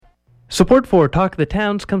Support for Talk of the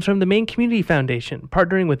Towns comes from the Maine Community Foundation,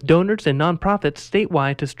 partnering with donors and nonprofits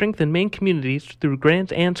statewide to strengthen Maine communities through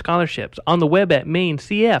grants and scholarships. On the web at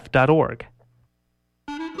mainecf.org.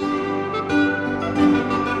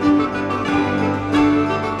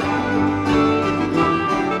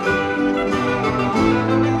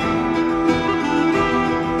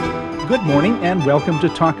 Good morning and welcome to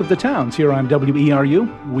Talk of the Towns here on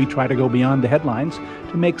WERU. We try to go beyond the headlines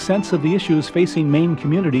to make sense of the issues facing Maine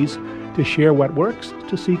communities, to share what works,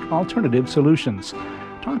 to seek alternative solutions.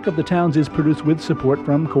 Talk of the Towns is produced with support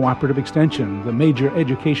from Cooperative Extension, the major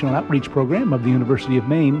educational outreach program of the University of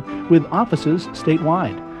Maine, with offices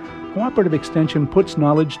statewide. Cooperative Extension puts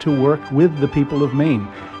knowledge to work with the people of Maine,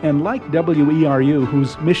 and like WERU,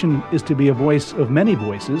 whose mission is to be a voice of many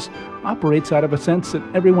voices, operates out of a sense that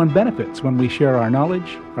everyone benefits when we share our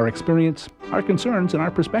knowledge, our experience, our concerns, and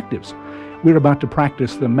our perspectives. We're about to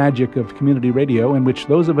practice the magic of community radio, in which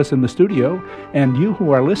those of us in the studio and you who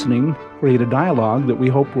are listening create a dialogue that we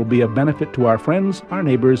hope will be of benefit to our friends, our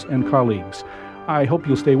neighbors, and colleagues. I hope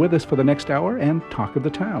you'll stay with us for the next hour and Talk of the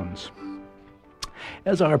Towns.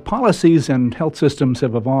 As our policies and health systems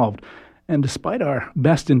have evolved, and despite our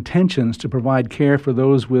best intentions to provide care for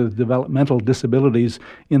those with developmental disabilities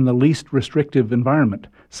in the least restrictive environment,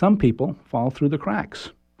 some people fall through the cracks.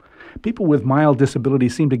 People with mild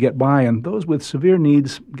disabilities seem to get by, and those with severe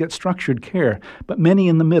needs get structured care, but many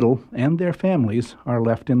in the middle and their families are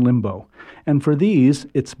left in limbo. And for these,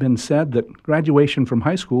 it's been said that graduation from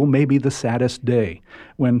high school may be the saddest day,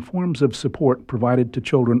 when forms of support provided to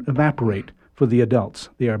children evaporate for the adults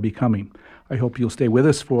they are becoming. I hope you'll stay with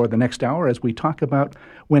us for the next hour as we talk about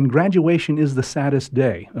when graduation is the saddest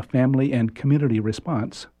day, a family and community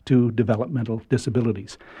response to developmental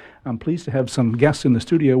disabilities. I'm pleased to have some guests in the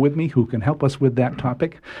studio with me who can help us with that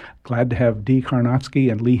topic. Glad to have Dee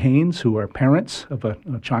Karnotsky and Lee Haynes, who are parents of a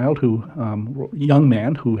child young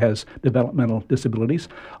man who has developmental disabilities,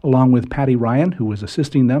 along with Patty Ryan, who is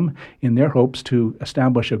assisting them in their hopes to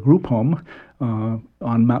establish a group home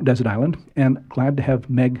on Mount Desert Island, and glad to have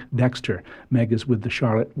Meg Dexter. Meg is with the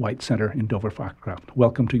Charlotte White Center in Dover-Foxcroft.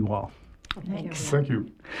 Welcome to you all. Thanks. Thank you.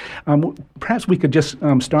 Perhaps we could just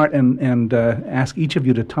start and ask each of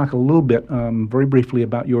you to talk a little bit, very briefly,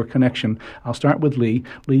 about your connection. I'll start with Lee.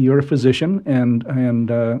 Lee, you're a physician and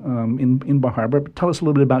in Bar Harbor. Tell us a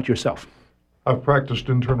little bit about yourself. I've practiced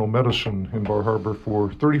internal medicine in Bar Harbor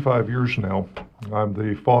for 35 years now. I'm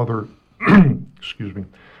the father,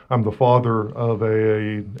 I'm the father of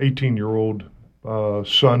a 18-year-old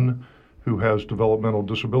son who has developmental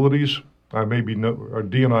disabilities. Dee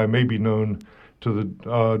and I may be known to the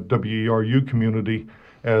WERU community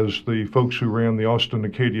as the folks who ran the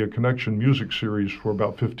Austin-Acadia Connection music series for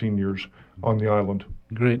about 15 years on the island.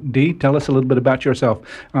 Great. Dee, tell us a little bit about yourself.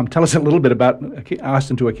 Tell us a little bit about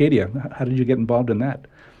Austin to Acadia. How did you get involved in that?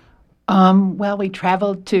 Well, we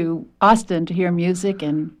traveled to Austin to hear music,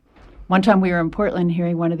 and one time we were in Portland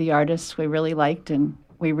hearing one of the artists we really liked, and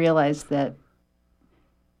we realized that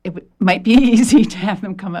it might be easy to have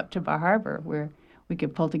them come up to Bar Harbor where we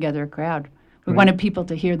could pull together a crowd. We wanted people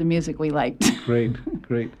to hear the music we liked. Great.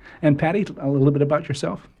 And Patty, a little bit about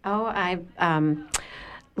yourself. Oh, I've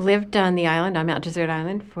lived on the island, on Mount Desert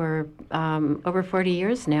Island, for over 40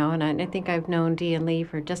 years now, and I think I've known Dee and Lee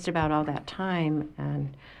for just about all that time.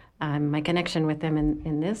 And my connection with them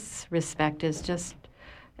in this respect is just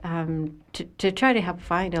to try to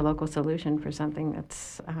find a local solution for something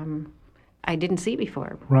that's I didn't see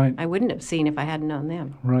before. Right. I wouldn't have seen if I hadn't known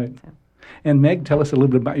them. Right. So. And Meg, tell us a little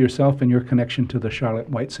bit about yourself and your connection to the Charlotte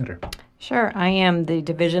White Center. Sure. I am the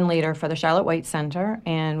division leader for the Charlotte White Center,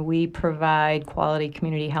 and we provide quality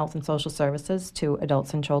community health and social services to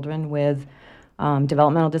adults and children with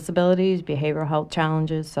developmental disabilities, behavioral health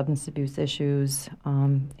challenges, substance abuse issues,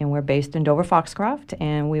 and we're based in Dover-Foxcroft,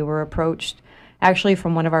 and we were approached actually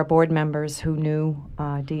from one of our board members who knew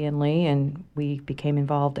Dee and Lee, and we became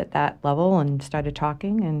involved at that level and started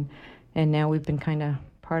talking, and now we've been kind of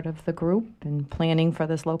part of the group and planning for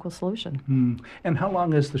this local solution. And how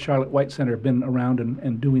long has the Charlotte White Center been around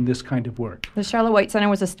and doing this kind of work? The Charlotte White Center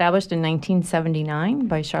was established in 1979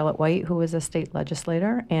 by Charlotte White, who was a state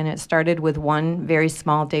legislator, and it started with one very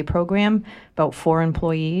small day program, about 4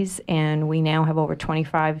 employees, and we now have over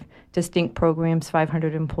 25 distinct programs,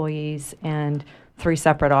 500 employees, and 3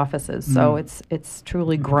 separate offices. So it's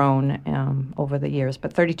truly grown over the years,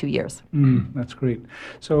 but 32 years. That's great.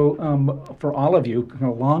 So for all of you,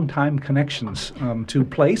 long-time connections to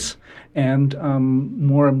place and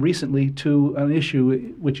more recently to an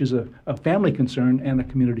issue which is a family concern and a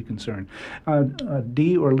community concern.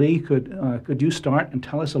 Dee or Lee, could you start and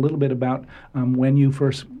tell us a little bit about when you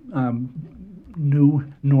first knew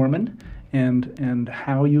Norman and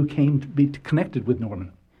how you came to be connected with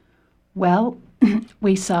Norman. Well,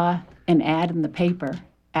 we saw an ad in the paper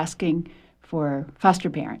asking for foster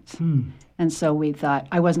parents. And so we thought,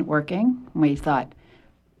 I wasn't working. We thought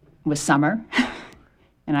it was summer.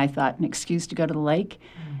 And I thought an excuse to go to the lake.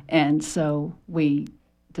 And so we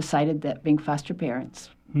decided that being foster parents.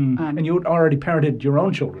 And you had already parented your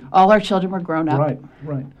own children. All our children were grown up.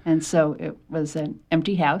 Right. And so it was an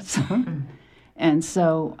empty house. And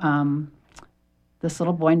so this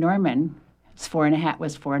little boy, Norman, was four and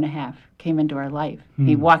a half, came into our life.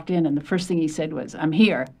 He walked in, and the first thing he said was, "I'm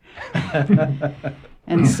here."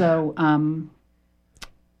 And so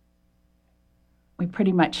we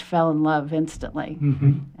pretty much fell in love instantly.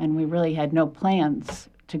 And we really had no plans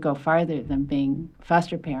to go farther than being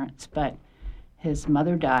foster parents. But his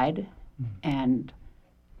mother died, and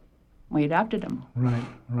we adopted him.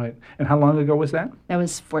 Right. And how long ago was that? That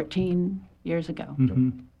was 14 years ago.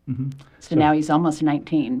 So now he's almost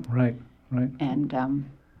 19. Right. And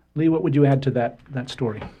Lee, what would you add to that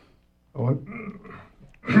story? Oh,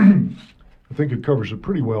 I think it covers it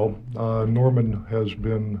pretty well. Norman has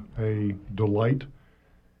been a delight.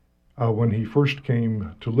 When he first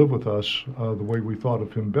came to live with us, the way we thought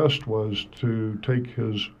of him best was to take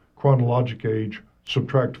his chronologic age,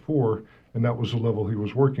 subtract 4, and that was the level he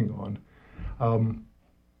was working on.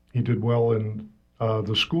 He did well in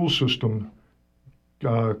the school system.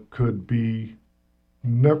 We could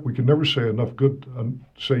never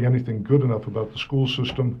say anything good enough about the school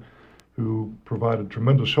system, who provided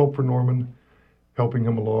tremendous help for Norman, helping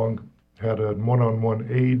him along, had a one-on-one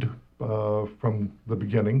aide from the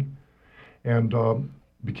beginning, and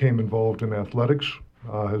became involved in athletics,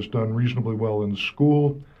 has done reasonably well in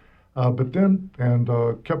school, but then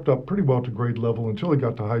kept up pretty well to grade level until he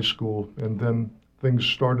got to high school, and then things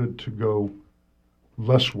started to go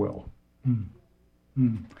less well.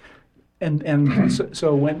 And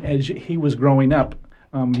so when, as he was growing up,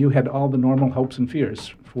 you had all the normal hopes and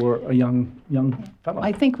fears for a young fellow.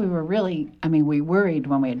 I think we worried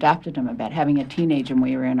when we adopted him about having a teenager when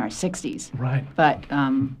we were in our 60s. Right. But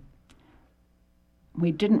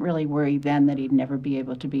we didn't really worry then that he'd never be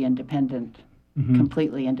able to be independent,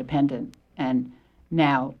 completely independent. And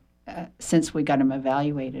now, since we got him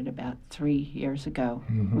evaluated about 3 years ago,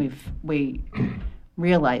 we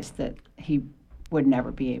realized that he would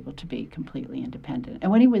never be able to be completely independent.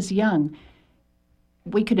 And when he was young,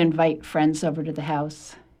 we could invite friends over to the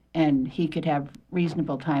house, and he could have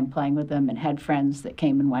reasonable time playing with them and had friends that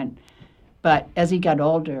came and went. But as he got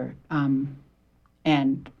older,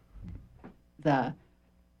 and the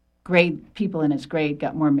people in his grade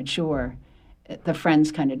got more mature, the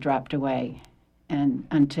friends kind of dropped away. And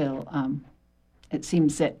until it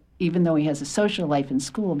seems that even though he has a social life in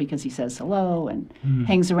school because he says hello and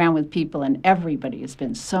hangs around with people, and everybody has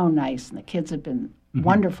been so nice and the kids have been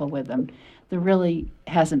wonderful with him, there really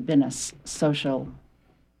hasn't been a social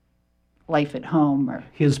life at home. Or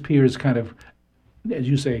his peers kind of, as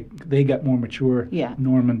you say, they got more mature. Yeah.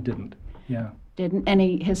 Norman didn't. Yeah. Didn't. And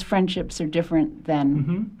his friendships are different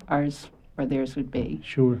than ours or theirs would be.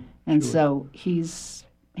 Sure. And so he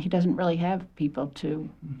doesn't really have people to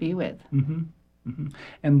be with.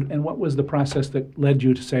 And what was the process that led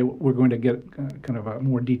you to say we're going to get kind of a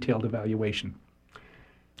more detailed evaluation?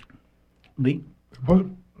 Lee? Well,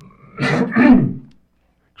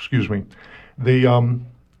 excuse me.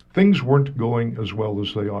 Things weren't going as well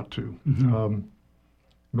as they ought to.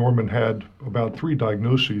 Norman had about 3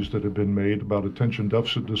 diagnoses that had been made about attention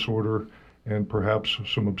deficit disorder and perhaps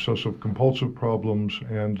some obsessive compulsive problems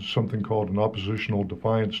and something called an oppositional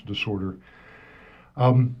defiance disorder.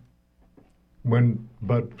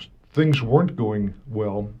 But things weren't going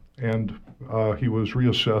well, and he was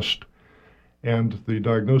reassessed, and the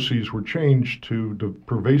diagnoses were changed to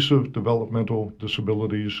pervasive developmental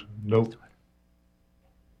disabilities.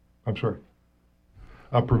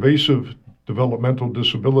 Pervasive developmental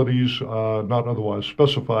disabilities, not otherwise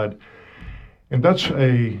specified, and that's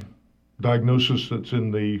a diagnosis that's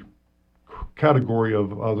in the category of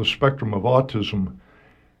the spectrum of autism.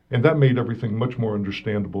 And that made everything much more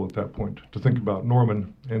understandable at that point to think about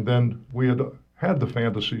Norman. And then we had the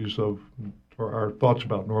fantasies or our thoughts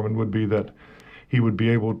about Norman would be that he would be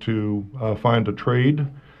able to find a trade,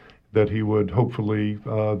 that he would hopefully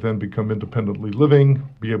then become independently living,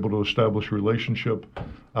 be able to establish a relationship,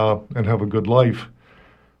 and have a good life.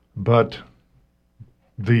 But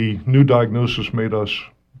the new diagnosis made us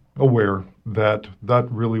aware that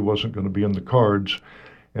that really wasn't going to be in the cards,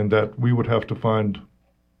 and that we would have to find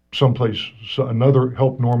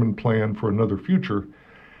help Norman plan for another future,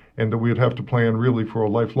 and that we'd have to plan really for a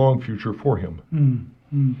lifelong future for him.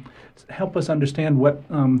 Help us understand what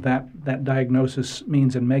that diagnosis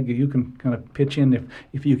means. And Meg, you can kind of pitch in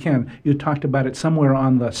if you can. You talked about it somewhere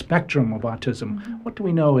on the spectrum of autism. What do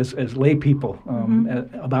we know as lay people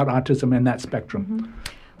about autism and that spectrum?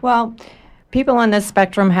 Well, people on this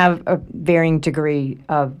spectrum have a varying degree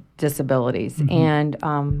of disabilities. And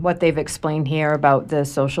what they've explained here about the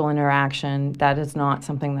social interaction, that is not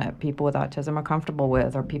something that people with autism are comfortable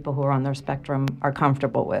with, or people who are on their spectrum are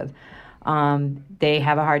comfortable with. They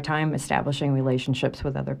have a hard time establishing relationships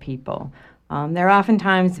with other people. They're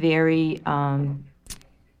oftentimes very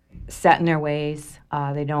set in their ways.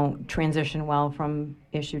 They don't transition well from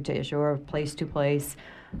issue to issue or place to place.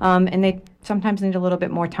 And they sometimes need a little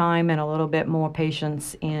bit more time and a little bit more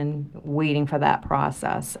patience in waiting for that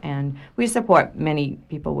process. And we support many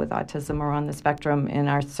people with autism or on the spectrum in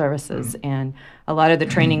our services. And a lot of the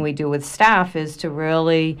training we do with staff is to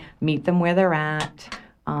really meet them where they're at,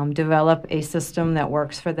 develop a system that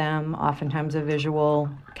works for them, oftentimes a visual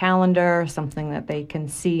calendar, something that they can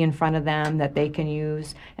see in front of them that they can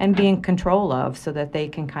use and be in control of, so that they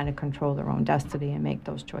can kind of control their own destiny and make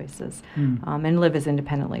those choices and live as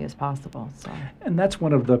independently as possible. So. And that's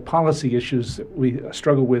one of the policy issues that we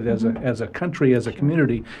struggle with as a country, as a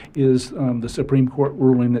community, is the Supreme Court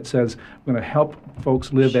ruling that says we're going to help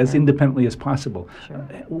folks live as independently as possible.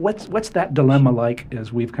 What's that dilemma like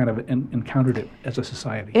as we've kind of encountered it as a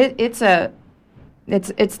society?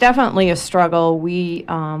 It's definitely a struggle. We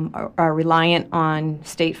are reliant on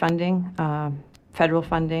state funding, federal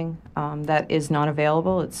funding that is not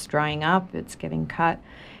available. It's drying up. It's getting cut.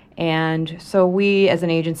 And so we, as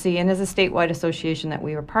an agency and as a statewide association that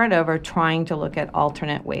we were part of, are trying to look at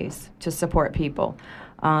alternate ways to support people.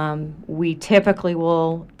 We typically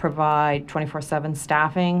will provide 24/7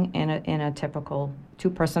 staffing in a typical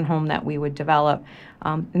two-person home that we would develop,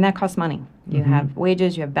 and that costs money. You have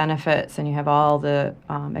wages, you have benefits, and you have all the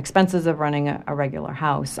expenses of running a regular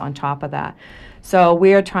house on top of that. So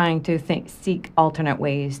we are trying to seek alternate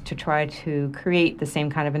ways to try to create the same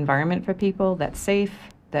kind of environment for people that's safe,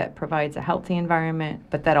 that provides a healthy environment,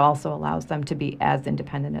 but that also allows them to be as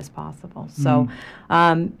independent as possible. So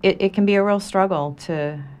it can be a real struggle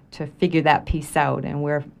to figure that piece out, and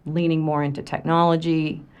we're leaning more into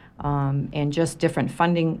technology and just different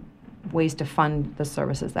funding ways to fund the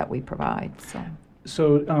services that we provide.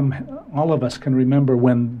 So all of us can remember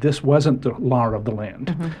when this wasn't the law of the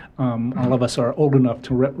land. All of us are old enough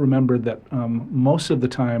to remember that most of the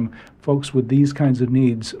time folks with these kinds of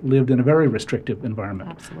needs lived in a very restrictive environment.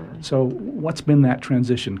 Absolutely. So what's been that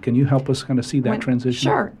transition? Can you help us kind of see that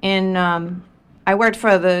transition? Sure. I worked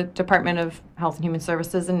for the Department of Health and Human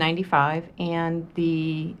Services in '95, and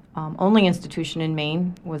the only institution in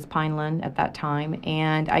Maine was Pineland at that time,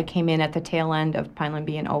 and I came in at the tail end of Pineland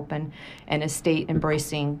being open and a state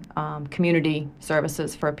embracing community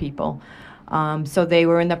services for people. So they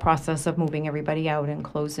were in the process of moving everybody out and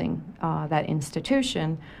closing that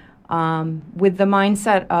institution. With the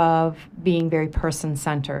mindset of being very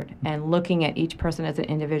person-centered and looking at each person as an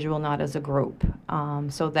individual, not as a group,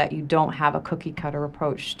 so that you don't have a cookie-cutter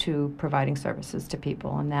approach to providing services to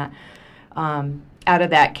people. And that out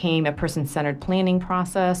of that came a person-centered planning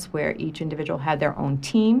process where each individual had their own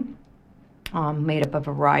team made up of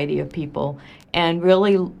a variety of people, and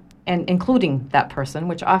really, and including that person,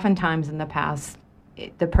 which oftentimes in the past,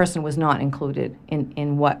 the person was not included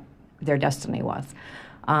in what their destiny was.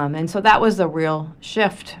 And so that was a real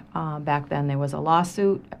shift back then. There was a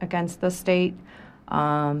lawsuit against the state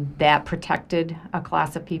that protected a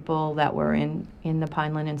class of people that were in the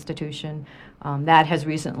Pineland institution. That has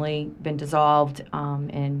recently been dissolved,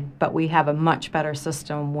 but we have a much better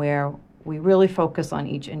system where we really focus on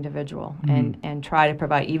each individual and try to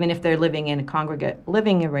provide, even if they're living in a congregate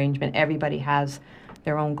living arrangement, everybody has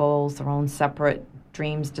their own goals, their own separate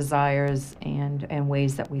dreams, desires, and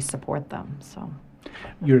ways that we support them. So.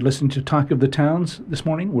 You're listening to Talk of the Towns this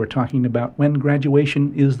morning. We're talking about when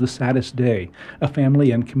graduation is the saddest day. A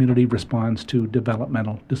family and community responds to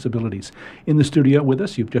developmental disabilities. In the studio with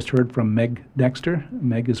us, you've just heard from Meg Dexter.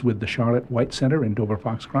 Meg is with the Charlotte White Center in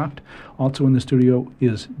Dover-Foxcroft. Also in the studio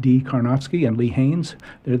is Dee Karnofsky and Lee Haynes.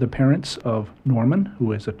 They're the parents of Norman,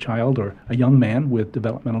 who is a child or a young man with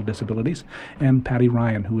developmental disabilities, and Patty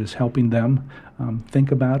Ryan, who is helping them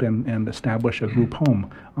think about and establish a group home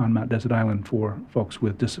on Mount Desert Island for folks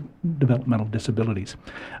with developmental disabilities.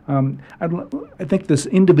 I think this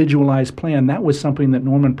individualized plan, that was something that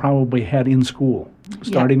Norman probably had in school,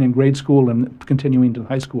 starting in grade school and continuing to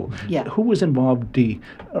high school. Yeah. Who was involved, Dee,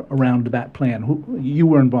 around that plan? You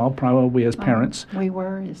were involved probably as parents. We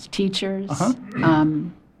were as teachers,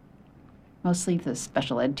 mostly the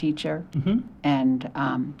special ed teacher,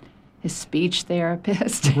 and his speech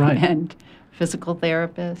therapist Right. and physical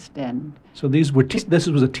therapist, and So this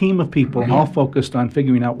was a team of people all focused on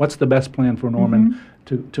figuring out what's the best plan for Norman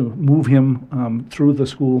to move him through the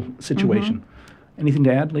school situation. Anything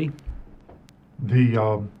to add, Lee?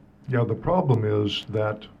 The problem is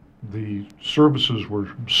that the services were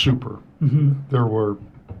super. There were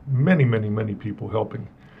many, many, many people helping.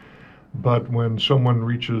 But when someone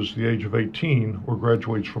reaches the age of 18 or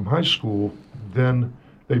graduates from high school, then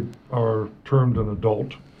they are termed an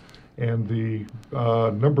adult, and the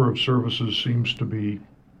number of services seems to be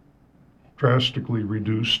drastically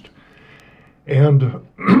reduced, and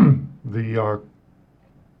the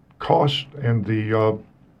cost and the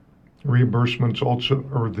reimbursements also,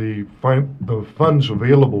 or the funds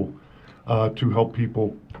available to help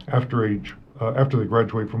people after they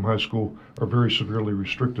graduate from high school, are very severely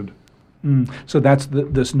restricted. So that's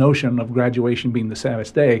this notion of graduation being the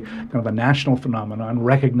saddest day, kind of a national phenomenon,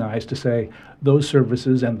 recognized to say those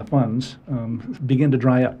services and the funds begin to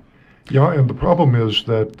dry up. Yeah, and the problem is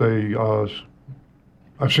that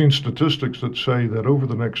I've seen statistics that say that over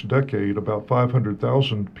the next decade, about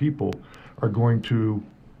 500,000 people are going to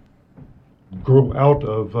grow out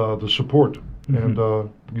of the support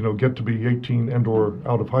and get to be 18 and or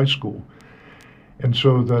out of high school. And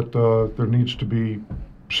so that there needs to be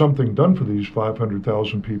something done for these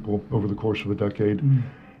 500,000 people over the course of a decade,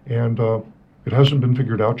 and it hasn't been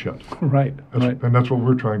figured out yet. Right. And that's what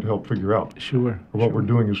we're trying to help figure out. Sure. Or what we're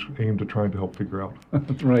doing is aimed at trying to help figure out.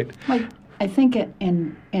 Right. like I think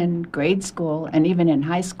in grade school and even in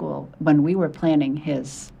high school, when we were planning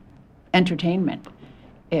his entertainment,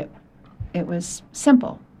 it was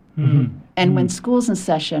simple. And when school's in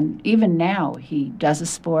session, even now, he does a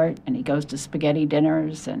sport and he goes to spaghetti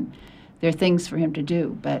dinners, and there are things for him to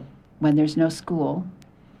do. But when there's no school,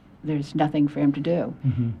 there's nothing for him to do.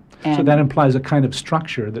 So that implies a kind of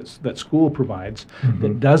structure that school provides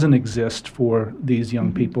that doesn't exist for these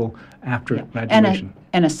young people after graduation.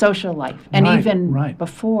 And a social life. And Right, even right.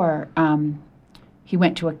 before, he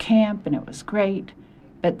went to a camp and it was great,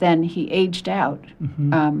 but then he aged out.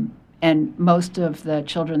 And most of the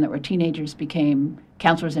children that were teenagers became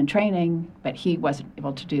counselors in training, but he wasn't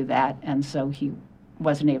able to do that, and so he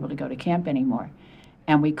wasn't able to go to camp anymore.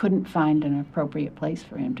 And we couldn't find an appropriate place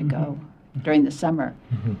for him to go during the summer.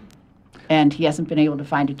 And he hasn't been able to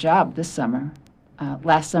find a job this summer.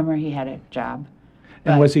 Last summer he had a job.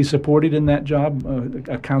 And was he supported in that job,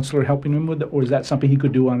 a counselor helping him with it, or is that something he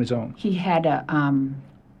could do on his own? He had a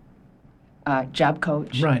job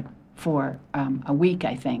coach Right. for a week,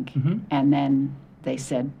 I think, and then they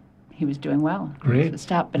said he was doing well. Great. So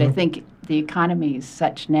stop. But I think the economy is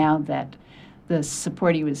such now that the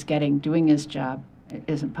support he was getting doing his job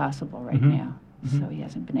isn't possible right now. So he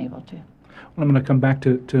hasn't been able to. Well, I'm going to come back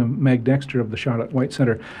to Meg Dexter of the Charlotte White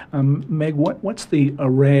Center. Meg, what's the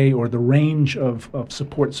array or the range of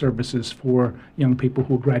support services for young people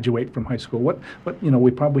who graduate from high school? What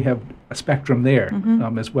we probably have a spectrum there,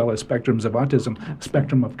 as well as spectrums of autism, a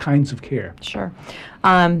spectrum of kinds of care. Sure.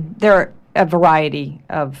 There are a variety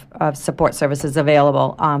of support services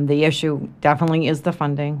available. The issue definitely is the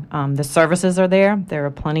funding. The services are there. There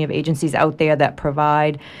are plenty of agencies out there that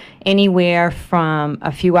provide anywhere from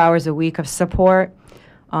a few hours a week of support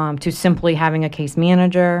to simply having a case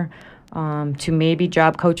manager, to maybe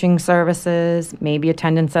job coaching services, maybe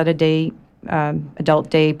attendance at a day, adult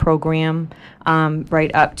day program,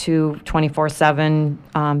 right up to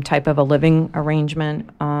 24/7 type of a living arrangement.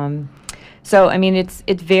 So, I mean,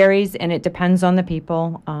 it varies and it depends on the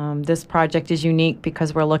people. This project is unique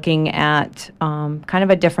because we're looking at kind of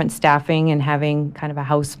a different staffing and having kind of a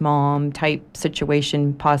house mom type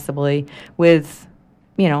situation possibly with,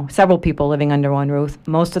 several people living under one roof.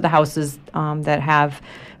 Most of the houses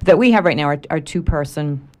that we have right now are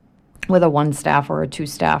two-person with a one-staff or a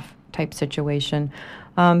two-staff type situation.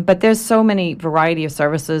 But there's so many variety of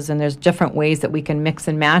services, and there's different ways that we can mix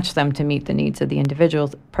and match them to meet the needs of the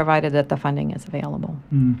individuals, provided that the funding is available.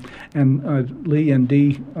 And Lee and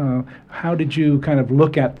Dee, how did you kind of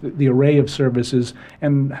look at the array of services?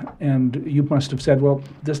 And you must have said, well,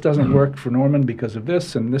 this doesn't work for Norman because of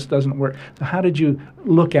this, and this doesn't work. So how did you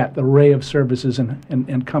look at the array of services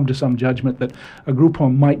and come to some judgment that a group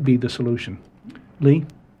home might be the solution? Lee?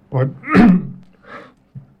 What?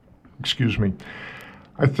 Excuse me.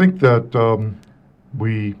 I think that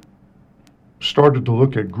we started to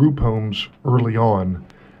look at group homes early on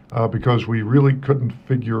because we really couldn't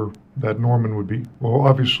figure that Norman would be, well,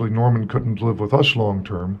 obviously Norman couldn't live with us long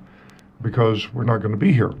term because we're not going to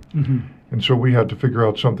be here. And so we had to figure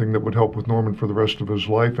out something that would help with Norman for the rest of his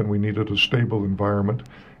life, and we needed a stable environment.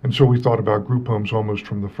 And so we thought about group homes almost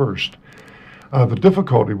from the first. The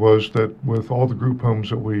difficulty was that with all the group homes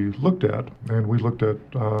that we looked at, and we looked at,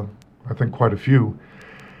 I think, quite a few,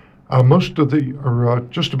 most of the, or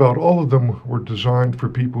just about all of them were designed for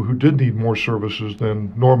people who did need more services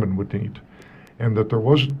than Norman would need. And that there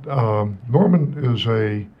wasn't, Norman is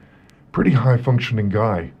a pretty high-functioning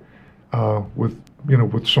guy with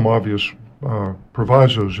some obvious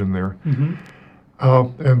provisos in there.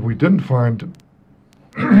 Mm-hmm. And we didn't find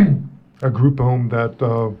a group home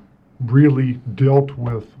that really dealt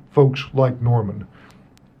with folks like Norman.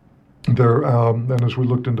 There, and as we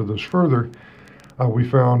looked into this further, we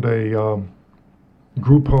found a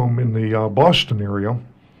group home in the Boston area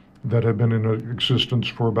that had been in existence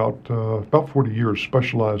for about 40 years,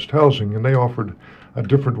 specialized housing, and they offered a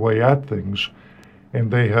different way at things. And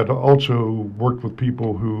they had also worked with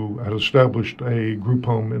people who had established a group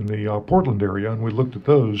home in the Portland area, and we looked at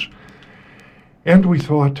those. And we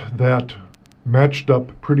thought that matched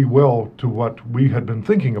up pretty well to what we had been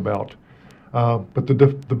thinking about. But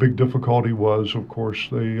the big difficulty was, of course,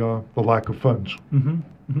 the lack of funds. Mm-hmm.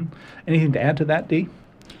 Mm-hmm. Anything to add to that, Dee?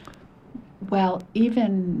 Well,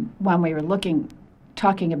 even when we were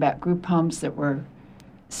talking about group homes that were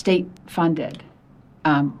state funded,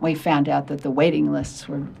 we found out that the waiting lists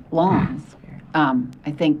were long.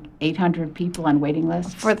 I think 800 people on waiting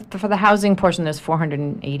lists. For the housing portion, there's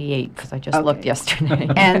 488 because I just looked yesterday.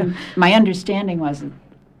 And my understanding was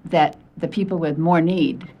that the people with more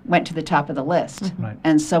need went to the top of the list. Mm-hmm. Right.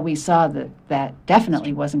 And so we saw that that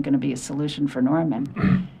definitely wasn't going to be a solution for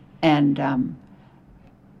Norman.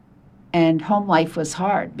 And home life was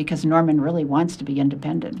hard because Norman really wants to be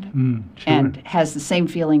independent Sure. and has the same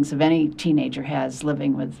feelings of any teenager has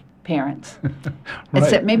living with parents. Right.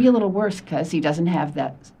 Except maybe a little worse because he doesn't have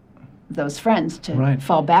those friends to Right.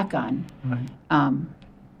 fall back on Right.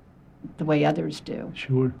 the way others do.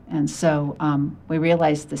 Sure. And so we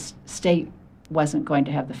realized the state wasn't going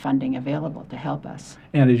to have the funding available to help us.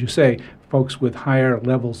 And as you say, folks with higher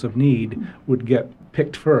levels of need would get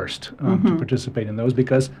picked first to participate in those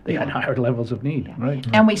because they had higher levels of need. Right.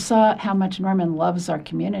 And we saw how much Norman loves our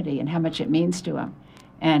community and how much it means to him.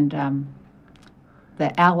 And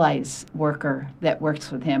the Allies worker that works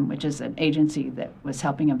with him, which is an agency that was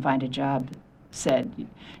helping him find a job, said,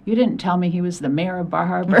 "You didn't tell me he was the mayor of Bar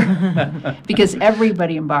Harbor," because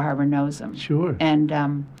everybody in Bar Harbor knows him. Sure.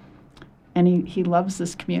 And he loves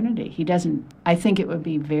this community. He doesn't. I think it would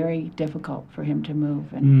be very difficult for him to move,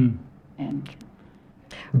 and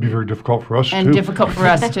It'd be very difficult for us, too. and difficult for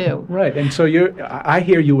us too. Right, and so I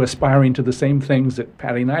hear you aspiring to the same things that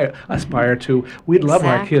Patty and I aspire to. We'd love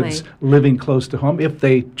our kids Exactly. living close to home if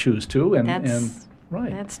they choose to, and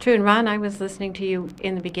right. That's true. And Ron, I was listening to you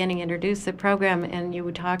in the beginning introduce the program, and you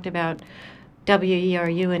talked about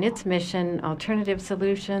WERU and its mission. Alternative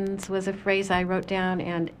solutions was a phrase I wrote down,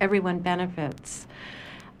 and everyone benefits.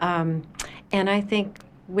 And I think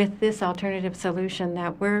with this alternative solution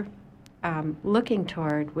that we're looking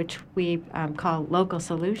toward, which we call local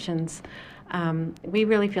solutions, we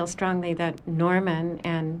really feel strongly that Norman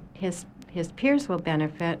and his peers will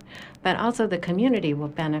benefit, but also the community will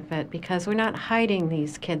benefit because we're not hiding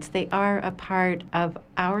these kids. They are a part of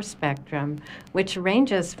our spectrum, which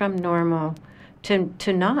ranges from normal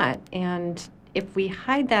to not. And if we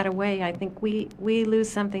hide that away, I think we lose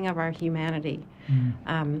something of our humanity.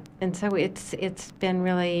 And so it's been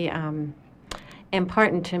really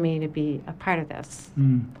important to me to be a part of this.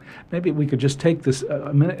 Maybe we could just take this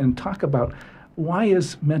a minute and talk about why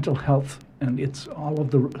is mental health and it's all of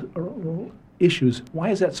the issues, why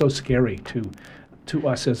is that so scary to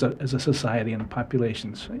us as a society and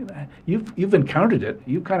populations? You've encountered it,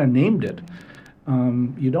 you kind of named it.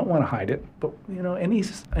 You don't want to hide it, but any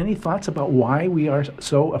thoughts about why we are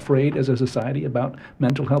so afraid as a society about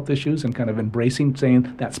mental health issues and kind of embracing,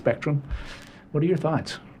 saying that spectrum? What are your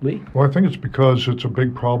thoughts, Lee? Well, I think it's because it's a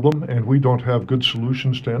big problem, and we don't have good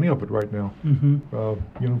solutions to any of it right now.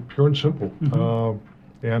 Pure and simple.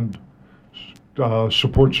 And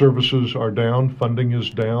support services are down, funding is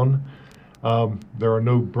down. There are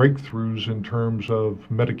no breakthroughs in terms of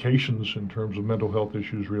medications, in terms of mental health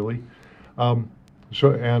issues, really.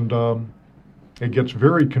 It gets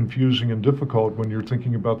very confusing and difficult when you're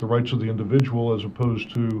thinking about the rights of the individual as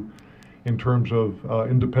opposed to in terms of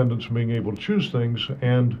independence and being able to choose things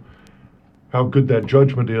and how good that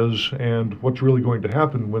judgment is and what's really going to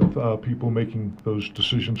happen with people making those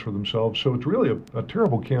decisions for themselves. So it's really a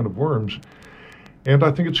terrible can of worms. And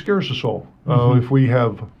I think it scares us all. If we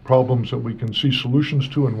have problems that we can see solutions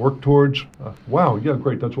to and work towards, wow, yeah,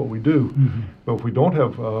 great, that's what we do. But if we don't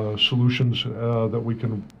have solutions that we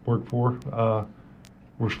can work for,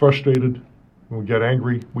 we're frustrated, When we get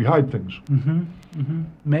angry, we hide things.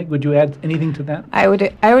 Meg, would you add anything to that? I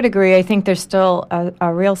would agree. I think there's still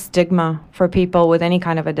a real stigma for people with any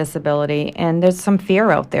kind of a disability, and there's some fear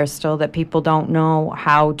out there still that people don't know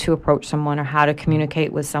how to approach someone or how to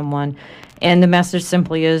communicate with someone. And the message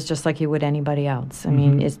simply is just like you would anybody else. I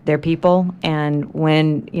mean, they're people, and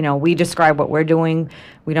when we describe what we're doing,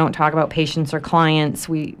 we don't talk about patients or clients.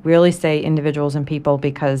 We really say individuals and people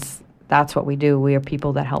because that's what we do. We are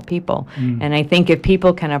people that help people. And I think if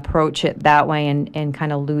people can approach it that way and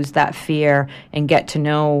kind of lose that fear and get to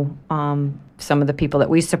know some of the people that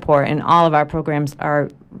we support, and all of our programs are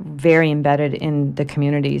very embedded in the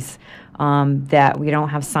communities, that we don't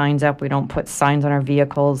have signs up, we don't put signs on our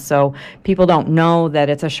vehicles, so people don't know that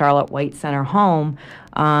it's a Charlotte White Center home.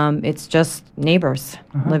 It's just neighbors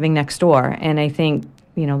living next door. And I think,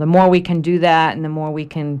 the more we can do that and the more we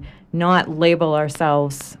can not label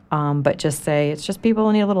ourselves, but just say it's just people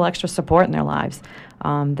who need a little extra support in their lives,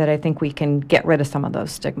 that I think we can get rid of some of those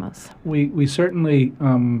stigmas. We certainly,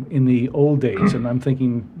 in the old days, and I'm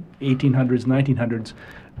thinking 1800s, 1900s,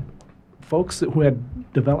 folks who had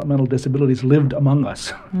developmental disabilities lived among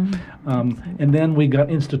us. And then we got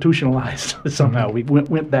institutionalized somehow. We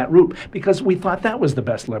went that route because we thought that was the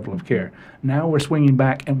best level of care. Now we're swinging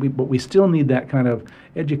back, but we still need that kind of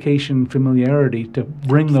education, familiarity to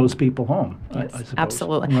bring those people home, I suppose.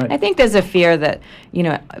 Absolutely. Right. I think there's a fear that,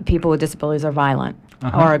 people with disabilities are violent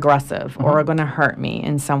or aggressive or are going to hurt me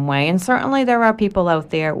in some way. And certainly there are people out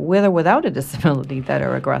there with or without a disability that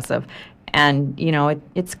are aggressive. And,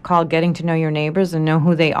 it's called getting to know your neighbors and know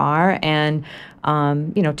who they are and,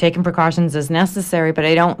 taking precautions as necessary. But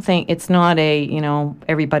I don't think it's not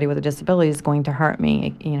everybody with a disability is going to hurt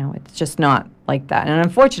me. It's just not like that. And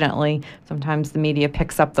unfortunately, sometimes the media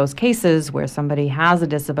picks up those cases where somebody has a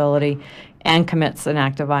disability and commits an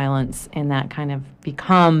act of violence, and that kind of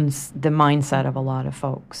becomes the mindset of a lot of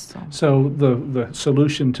folks. So the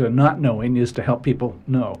solution to not knowing is to help people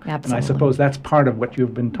know. Absolutely. And I suppose that's part of what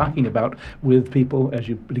you've been talking about with people as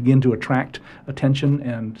you begin to attract attention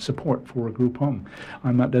and support for a group home.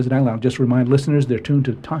 On Mount Desert Island, I'll just remind listeners they're tuned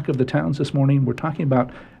to Talk of the Towns this morning. We're talking about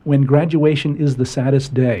when graduation is the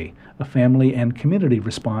saddest day, a family and community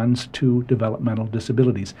responds to developmental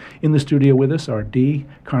disabilities. In the studio with us are Dee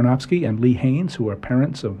Karnofsky and Lee Haynes, who are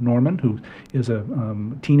parents of Norman, who is a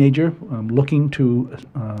teenager looking to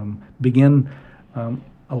begin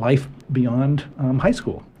a life beyond high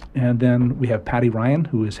school. And then we have Patty Ryan,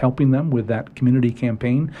 who is helping them with that community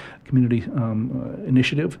campaign, community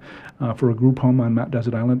initiative for a group home on Mount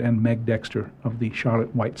Desert Island, and Meg Dexter of the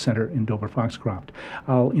Charlotte White Center in Dover-Foxcroft.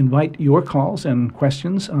 I'll invite your calls and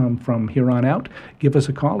questions from here on out. Give us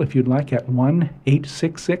a call if you'd like at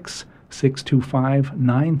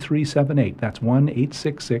 1-866-625-9378. That's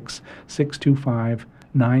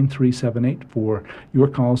 1-866-625-9378 for your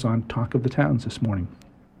calls on Talk of the Towns this morning.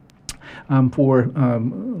 For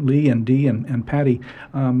Lee and Dee and Patty,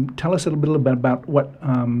 tell us a little bit about what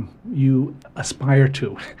you aspire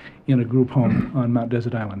to in a group home on Mount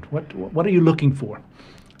Desert Island. What are you looking for?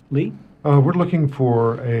 Lee? We're looking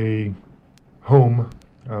for a home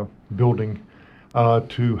building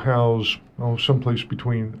to house someplace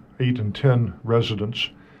between 8 and 10 residents.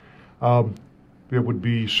 It would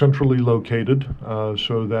be centrally located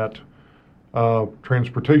so that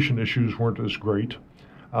transportation issues weren't as great.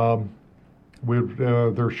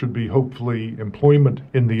 There should be hopefully employment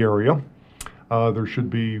in the area. There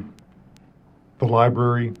should be the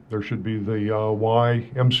library. There should be the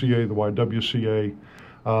YMCA, the YWCA,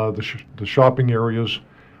 the shopping areas.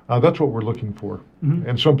 That's what we're looking for.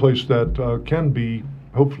 And someplace that can be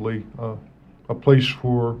hopefully a place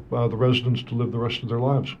for the residents to live the rest of their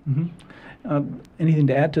lives. Anything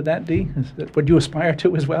to add to that, Dee? Is that what you aspire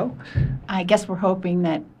to as well? I guess we're hoping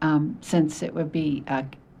that since it would be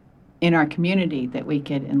in our community, that we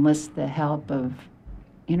could enlist the help of,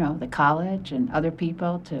 the college and other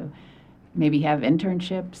people to maybe have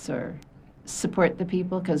internships or support the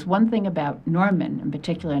people. Because one thing about Norman in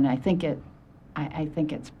particular, and I think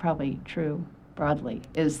it's probably true broadly,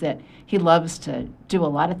 is that he loves to do a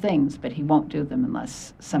lot of things, but he won't do them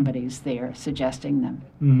unless somebody's there suggesting them.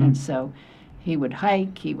 And so he would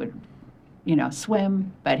hike, he would,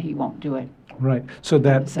 swim, but he won't do it. Right. So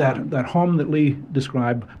that home that Lee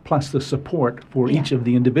described, plus the support for each of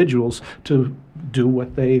the individuals to do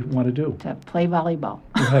what they want to do. To play volleyball.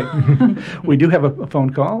 Right. We do have a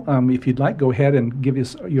phone call. If you'd like, go ahead and give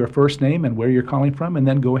us your first name and where you're calling from, and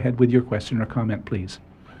then go ahead with your question or comment, please.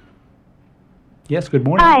 Yes, good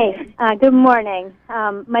morning. Hi, good morning.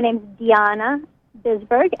 My name's Deanna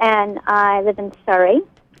Bisberg, and I live in Surrey.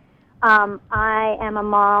 I am a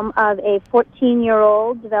mom of a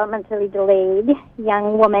 14-year-old developmentally delayed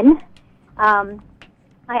young woman. I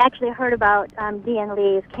actually heard about Dean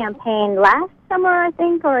Lee's campaign last summer, I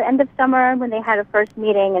think, or end of summer, when they had a first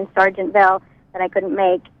meeting in Sargentville that I couldn't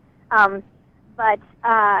make. But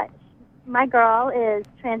my girl is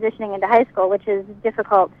transitioning into high school, which is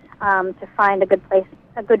difficult to find a good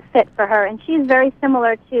fit for her. And she's very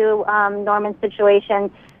similar to Norman's situation.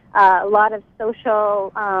 A lot of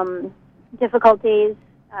social difficulties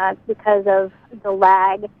because of the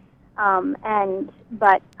lag,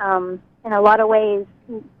 but in a lot of ways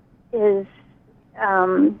is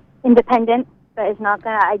independent, but is not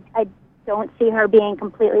gonna. I don't see her being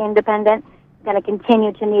completely independent. Going to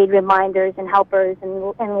continue to need reminders and helpers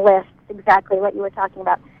and lists, exactly what you were talking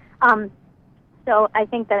about. So I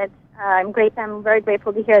think that it's I'm very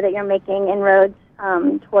grateful to hear that you're making inroads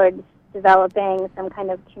towards developing some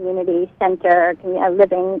kind of community center,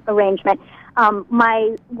 living arrangement.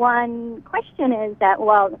 My one question is that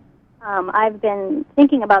while I've been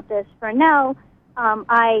thinking about this for now,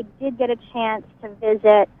 I did get a chance to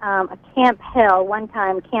visit a Camp Hill,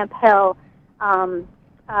 Camp Hill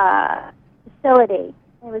facility.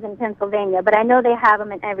 It was in Pennsylvania, but I know they have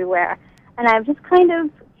them everywhere. And I'm just kind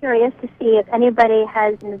of curious to see if anybody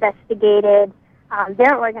has investigated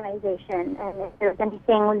their organization and if there's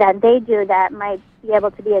anything that they do that might be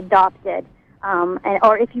able to be adopted,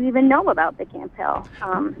 or if you even know about the Camp Hill.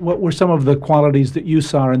 What were some of the qualities that you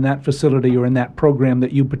saw in that facility or in that program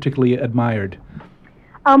that you particularly admired?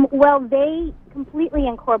 Well, they completely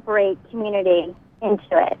incorporate community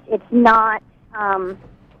into it. It's not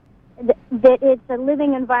that it's a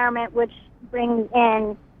living environment which brings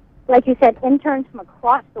in, like you said, interns from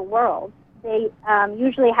across the world. They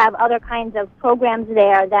usually have other kinds of programs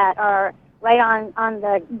there that are right on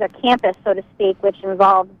the campus, so to speak, which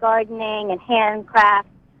involve gardening and handcraft.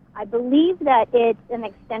 I believe that it's an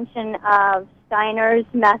extension of Steiner's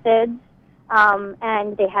methods,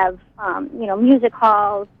 and they have music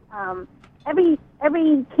halls. Every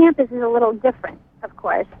campus is a little different, of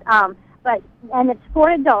course, but it's for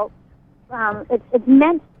adults. It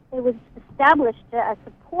was established to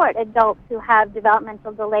support adults who have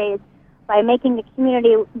developmental delays by making a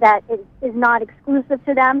community that is not exclusive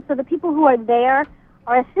to them. So the people who are there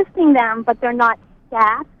are assisting them, but they're not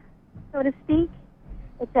staff, so to speak.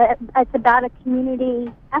 It's about a community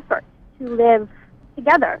effort to live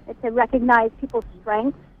together, to recognize people's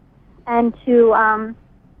strengths, and to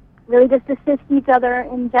really just assist each other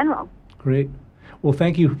in general. Great. Well,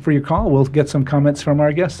 thank you for your call. We'll get some comments from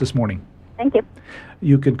our guests this morning. Thank you.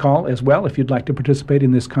 You can call as well if you'd like to participate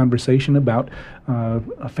in this conversation about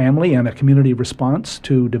a family and a community response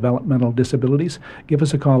to developmental disabilities. Give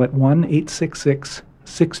us a call at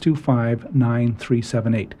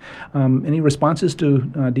 1-866-625-9378. Any responses to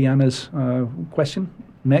Deanna's question?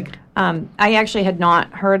 Meg? I actually had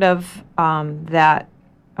not heard of that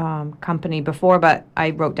company before, but I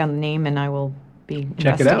wrote down the name and I will be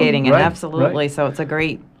investigating it. Right, absolutely. right. So it's a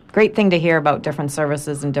great thing to hear about different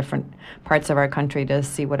services in different parts of our country to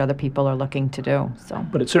see what other people are looking to do. So,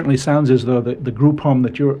 but it certainly sounds as though the group home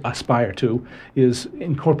that you aspire to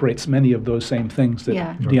incorporates many of those same things that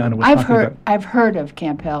Deanna was talking about. I've heard of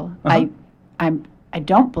Camp Hill. Uh-huh. I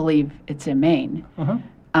don't believe it's in Maine. Uh-huh.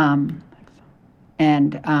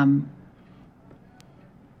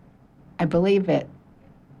 I believe it.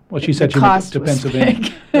 Well, she said the cost to was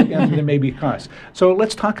Pennsylvania. There may be a cost. So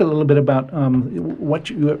let's talk a little bit about what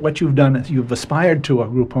you've done. You've aspired to a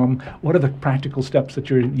group home. What are the practical steps that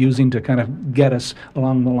you're using to kind of get us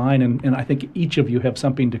along the line? And I think each of you have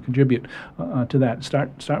something to contribute to that.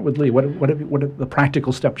 Start with Lee. What are the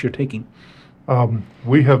practical steps you're taking?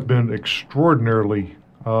 We have been extraordinarily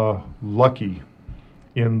lucky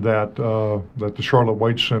in that the Charlotte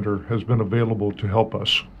White Center has been available to help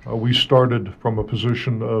us. We started from a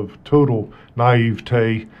position of total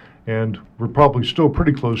naivete, and we're probably still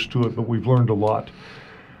pretty close to it, but we've learned a lot.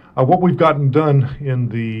 What we've gotten done in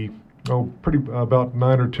the about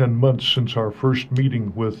 9 or 10 months since our first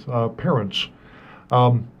meeting with parents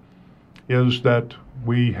is that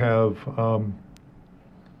we have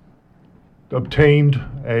obtained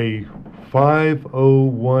a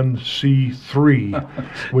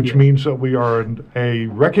 501c3, which means that we are a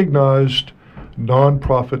recognized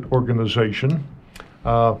nonprofit organization,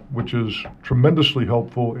 which is tremendously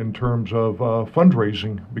helpful in terms of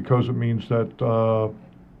fundraising, because it means that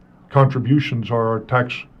contributions are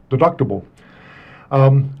tax deductible.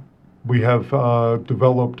 We have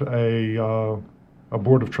developed a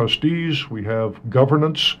board of trustees. We have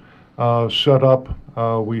governance set up.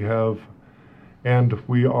 We have And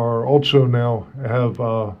we are also now have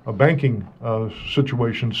a banking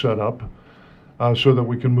situation set up so that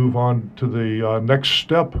we can move on to the next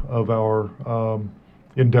step of our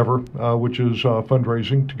endeavor, which is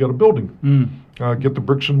fundraising to get a building, get the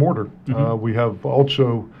bricks and mortar. We have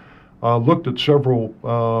also looked at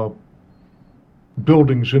several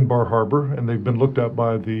buildings in Bar Harbor, and they've been looked at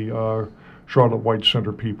by the Charlotte White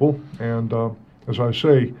Center people. And as I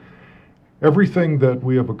say, everything that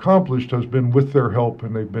we have accomplished has been with their help,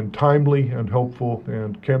 and they've been timely and helpful,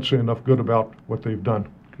 and can't say enough good about what they've done.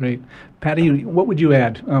 Great. Patty, what would you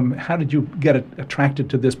add? How did you get attracted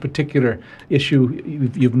to this particular issue?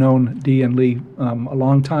 You've known Dee and Lee a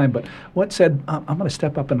long time, but what said, I'm going to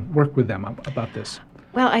step up and work with them about this?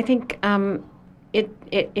 Well, I think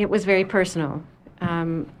it was very personal.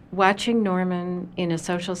 Watching Norman in a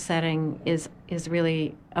social setting is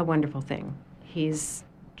really a wonderful thing. He's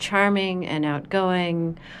charming and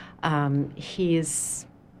outgoing. He's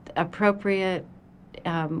appropriate.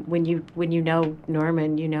 When you know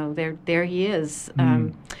Norman, you know there he is.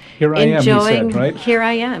 Here I am, he said, right? Here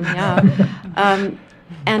I am, yeah.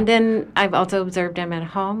 And then I've also observed him at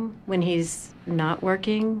home when he's not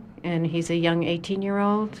working, and he's a young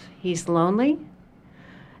 18-year-old. He's lonely,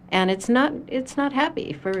 and it's not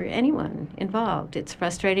happy for anyone involved. It's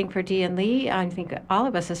frustrating for Dee and Lee. I think all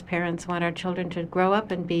of us as parents want our children to grow up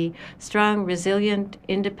and be strong, resilient,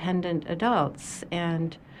 independent adults.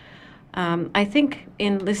 And I think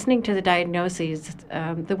in listening to the diagnoses,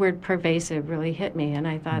 the word pervasive really hit me, and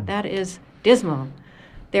I thought that is dismal.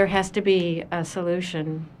 There has to be a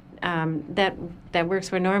solution that works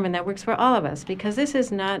for Norman, that works for all of us, because this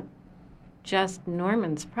is not just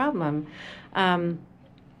Norman's problem.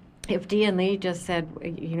 If Dee and Lee just said,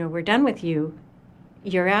 we're done with you,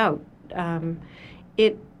 you're out,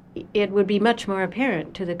 it would be much more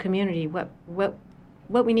apparent to the community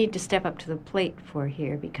what we need to step up to the plate for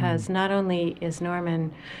here, because not only is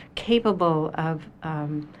Norman capable of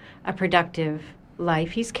a productive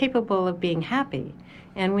life, he's capable of being happy.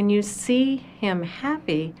 And when you see him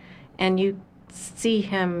happy and you see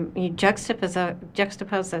him, you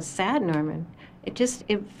juxtapose a sad Norman, it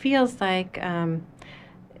feels like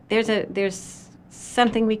there's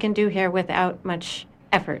something we can do here without much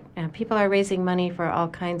effort. People are raising money for all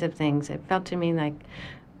kinds of things. It felt to me like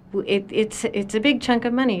it's a big chunk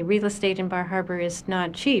of money. Real estate in Bar Harbor is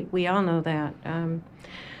not cheap. We all know that.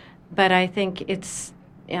 But I think it's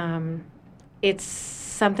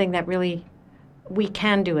something that really we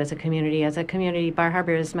can do as a community. As a community, Bar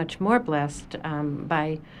Harbor is much more blessed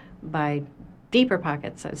by deeper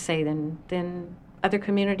pockets, I'd say, than other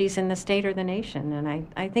communities in the state or the nation. And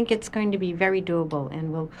I think it's going to be very doable,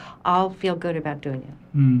 and we'll all feel good about doing it.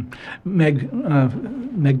 Meg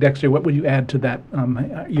Dexter, what would you add to that?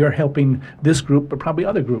 You're helping this group, but probably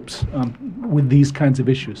other groups, with these kinds of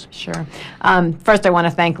issues. Sure. First, I want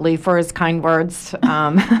to thank Lee for his kind words.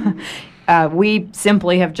 We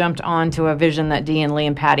simply have jumped onto a vision that Dee and Lee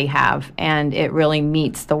and Patty have, and it really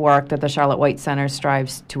meets the work that the Charlotte White Center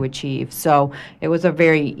strives to achieve. So it was a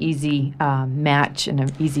very easy match and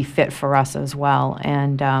an easy fit for us as well.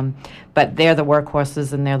 And but they're the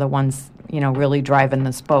workhorses, and they're the ones really driving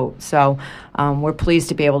this boat. So we're pleased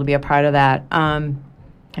to be able to be a part of that. And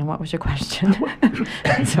what was your question?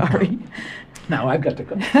 Sorry. Now I've got to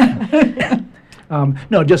go.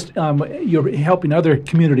 You're helping other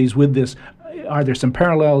communities with this. Are there some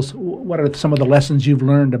parallels? What are some of the lessons you've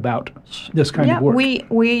learned about this kind of work?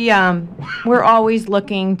 We're always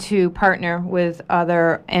looking to partner with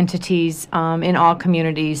other entities in all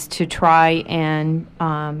communities to try and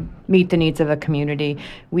meet the needs of a community.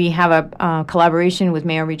 We have a collaboration with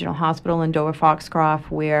Mayo Regional Hospital in Dover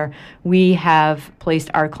Foxcroft, where we have placed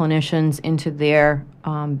our clinicians into their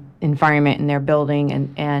environment in their building,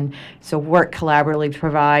 and so work collaboratively to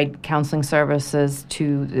provide counseling services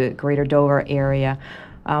to the greater Dover area.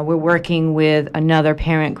 We're working with another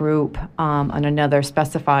parent group on another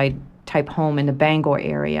specified type home in the Bangor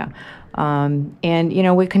area. And,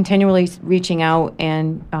 we're continually reaching out,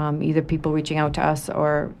 and either people reaching out to us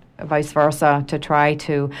or vice versa, to try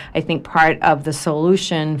to, I think part of the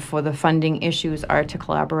solution for the funding issues are to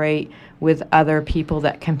collaborate with other people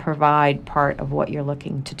that can provide part of what you're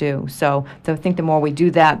looking to do. So I think the more we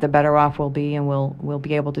do that, the better off we'll be, and we'll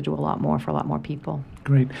be able to do a lot more for a lot more people.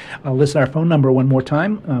 Great. I'll list our phone number one more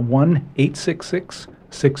time, 1-866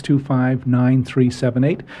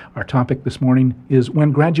 625-9378. Our topic this morning is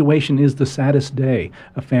When Graduation is the Saddest Day,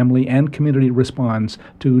 a family and community responds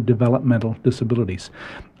to developmental disabilities.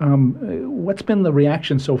 What's been the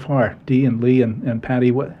reaction so far, Dee and Lee and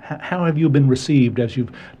Patty? How have you been received as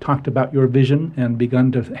you've talked about your vision and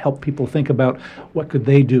begun to help people think about what could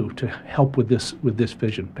they do to help with this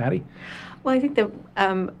vision? Patty? Well, I think that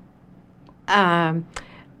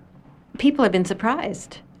people have been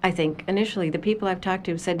surprised. I think initially the people I've talked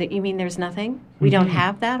to said, "You mean there's nothing? We don't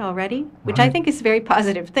have that already?" Which I think is a very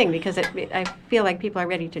positive thing, because I feel like people are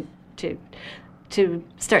ready to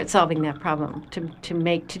start solving that problem, to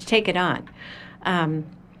take it on.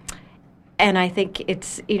 And I think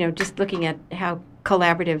it's just looking at how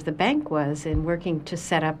collaborative the bank was in working to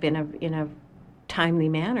set up in a timely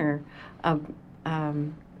manner a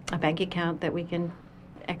bank account that we can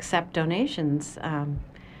accept donations.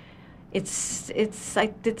 It's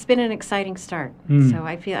been an exciting start. So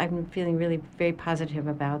I'm feeling really very positive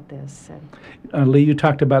about this. Lee, you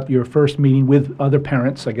talked about your first meeting with other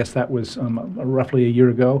parents. I guess that was roughly a year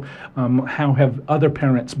ago. How have other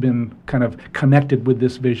parents been kind of connected with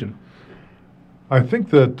this vision? I think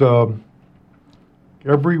that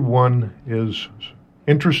everyone is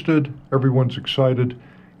interested, everyone's excited,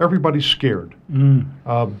 everybody's scared.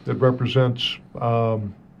 It represents a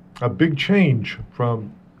big change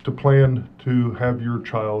to plan to have your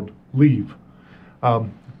child leave.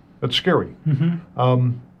 That's scary.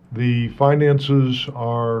 The finances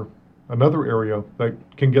are another area that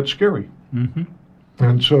can get scary.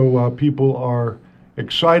 And so people are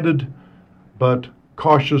excited but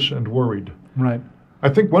cautious and worried. Right. I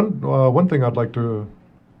think one thing I'd like to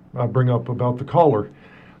bring up about the caller,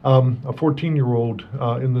 a 14-year-old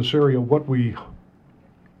in this area,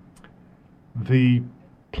 the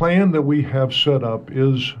plan that we have set up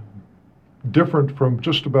is different from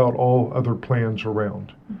just about all other plans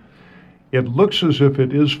around. It looks as if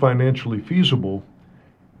it is financially feasible,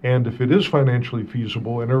 and if it is financially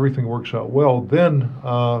feasible and everything works out well, then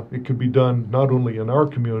it could be done not only in our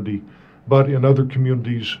community, but in other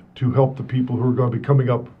communities to help the people who are going to be coming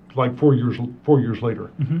up like 4 years later.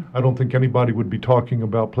 I don't think anybody would be talking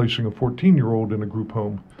about placing a 14-year-old in a group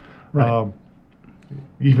home, right.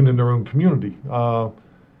 Even in their own community.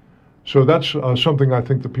 So that's something I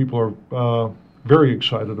think the people are very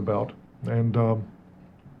excited about, and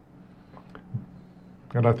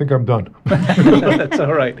I think I'm done. That's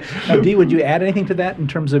all right. Now, Dee, would you add anything to that in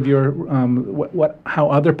terms of your how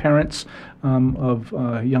other parents of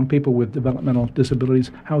young people with developmental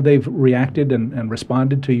disabilities, how they've reacted and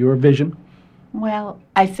responded to your vision? Well,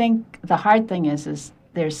 I think the hard thing is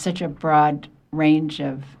there's such a broad range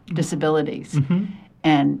of disabilities,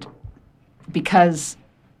 and because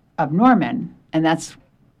of Norman, and that's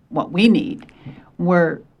what we need,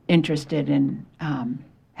 we're interested in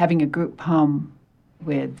having a group home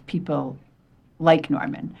with people like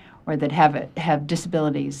Norman, or that have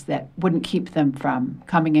disabilities that wouldn't keep them from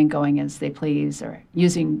coming and going as they please, or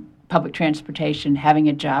using public transportation, having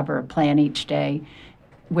a job or a plan each day,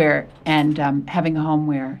 and having a home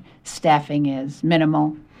where staffing is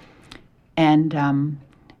minimal. And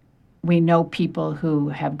we know people who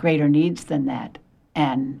have greater needs than that,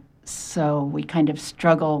 and so we kind of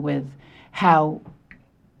struggle with how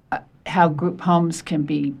group homes can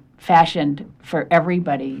be fashioned for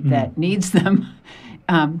everybody that needs them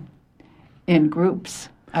in groups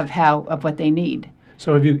of what they need.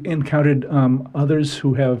 So have you encountered others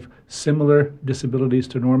who have similar disabilities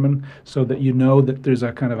to Norman, so that you know that there's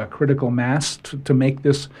a kind of a critical mass to make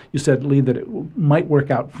this? You said, Lee, that it might work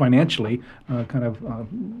out financially.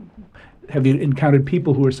 Have you encountered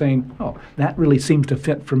people who are saying, "Oh, that really seems to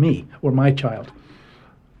fit for me or my child"?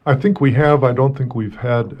 I think we have. I don't think we've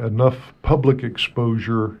had enough public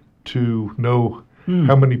exposure to know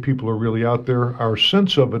how many people are really out there. Our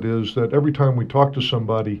sense of it is that every time we talk to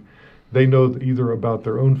somebody, they know either about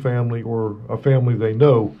their own family or a family they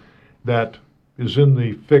know that is in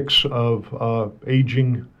the fix of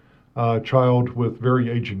aging child with very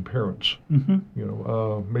aging parents.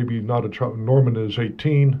 Maybe not a child. Norman is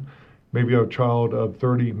 18. Maybe a child of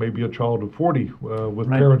 30, maybe a child of 40 with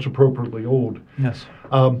parents appropriately old. Yes.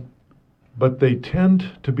 But they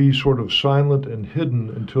tend to be sort of silent and hidden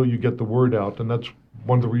until you get the word out, and that's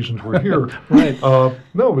one of the reasons we're here.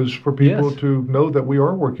 Is for people to know that we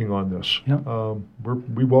are working on this.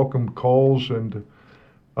 We welcome calls and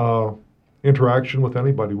interaction with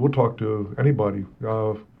anybody. We'll talk to anybody.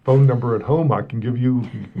 Phone number at home, I can give you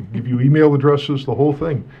email addresses, the whole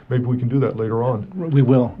thing. Maybe we can do that later on. We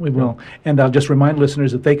will. And I'll just remind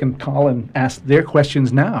listeners that they can call and ask their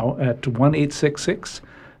questions now at 1-866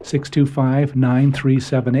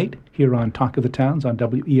 625-9378 here on Talk of the Towns on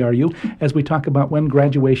WERU as we talk about when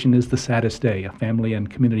graduation is the saddest day. A family and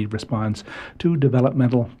community responds to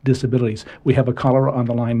developmental disabilities. We have a caller on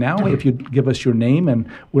the line now. If you'd give us your name and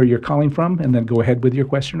where you're calling from, and then go ahead with your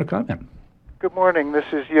question or comment. Good morning. This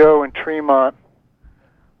is Yo in Tremont.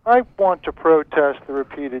 I want to protest the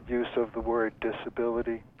repeated use of the word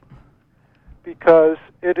disability because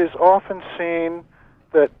it is often seen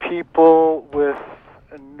that people with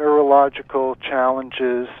neurological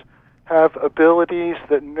challenges have abilities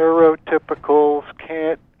that neurotypicals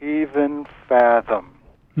can't even fathom.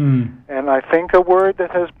 And I think a word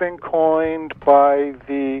that has been coined by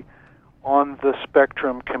the on the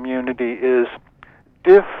spectrum community is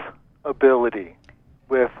diff-ability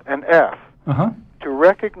with an F. To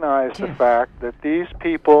recognize the fact that these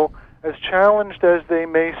people, as challenged as they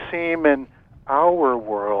may seem in our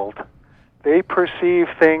world, they perceive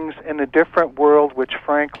things in a different world, which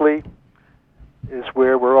frankly is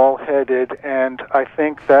where we're all headed. And I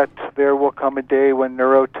think that there will come a day when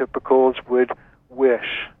neurotypicals would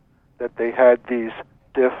wish that they had these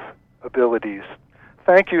diff abilities.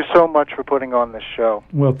 Thank you so much for putting on this show.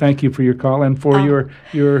 Well, thank you for your call and for your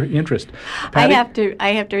interest. Patty?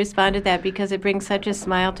 I have to respond to that because it brings such a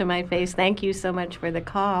smile to my face. Thank you so much for the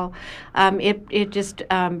call. It just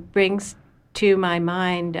brings to my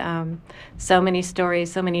mind so many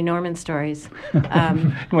stories, so many Norman stories. You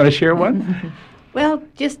want to share one? Well,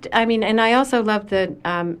 and I also love the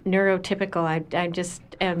neurotypical. I just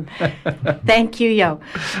thank you, Yo.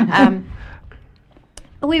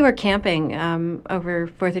 We were camping over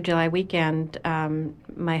 4th of July weekend,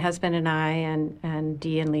 my husband and I and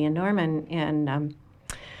Dee and Lee and Norman. And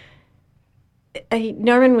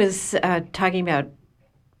Norman was talking about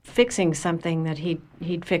fixing something that he'd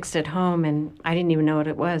fixed at home, and I didn't even know what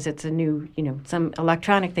it was. It's a new, some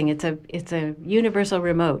electronic thing. It's a universal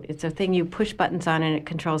remote. It's a thing you push buttons on, and it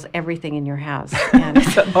controls everything in your house. And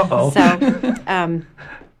so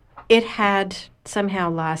it had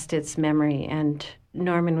somehow lost its memory, and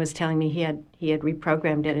Norman was telling me he had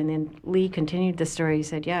reprogrammed it, and then Lee continued the story. He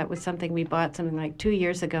said, it was something we bought something like 2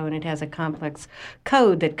 years ago, and it has a complex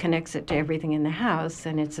code that connects it to everything in the house,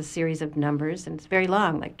 and it's a series of numbers, and it's very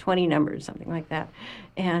long, like 20 numbers, something like that.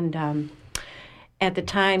 And at the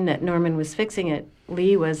time that Norman was fixing it,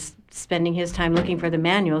 Lee was spending his time looking for the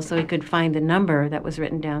manual so he could find the number that was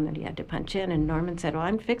written down that he had to punch in, and Norman said,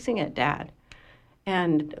 I'm fixing it, Dad.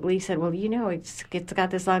 And Lee said, well, it's got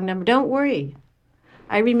this long number. Don't worry.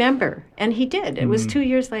 I remember, and he did. It was 2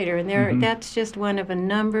 years later, and that's just one of a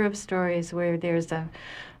number of stories where there's a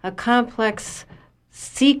complex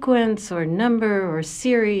sequence or number or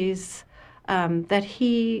series that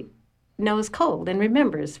he knows cold and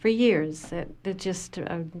remembers for years. That just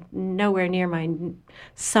nowhere near my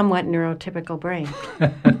somewhat neurotypical brain.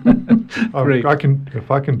 Great.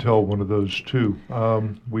 If I can tell one of those too.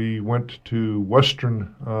 We went to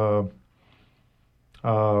Western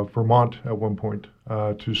Vermont at one point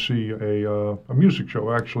to see a music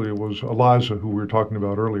show. Actually, it was Eliza, who we were talking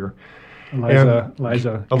about earlier. Eliza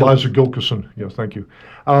Gilkison. Yes, thank you.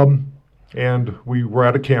 And we were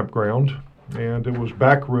at a campground, and it was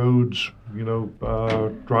back roads,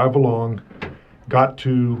 drive along, got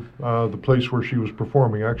to the place where she was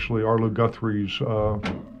performing, actually Arlo Guthrie's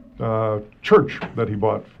church that he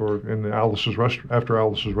bought after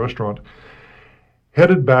Alice's restaurant.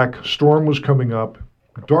 Headed back, storm was coming up,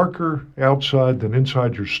 darker outside than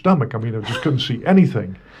inside your stomach. I just couldn't see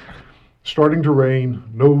anything. Starting to rain,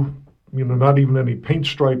 no, not even any paint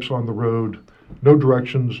stripes on the road, no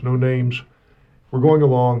directions, no names. We're going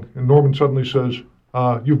along, and Norman suddenly says,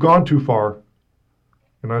 you've gone too far.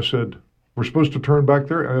 And I said, we're supposed to turn back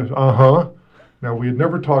there? Now, we had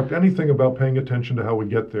never talked anything about paying attention to how we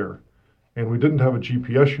get there, and we didn't have a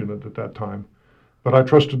GPS unit at that time. But I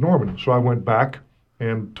trusted Norman, so I went back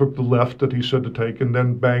and took the left that he said to take, and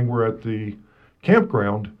then bang, we're at the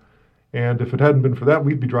campground. And if it hadn't been for that,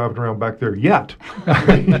 we'd be driving around back there yet.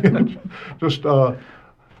 Just,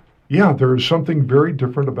 there's something very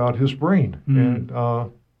different about his brain, and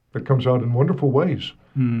that comes out in wonderful ways.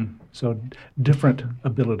 So different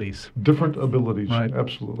abilities. Different abilities, right.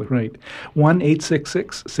 Absolutely. Great.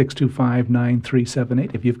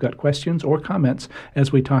 1-866-625-9378 if you've got questions or comments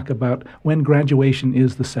as we talk about when graduation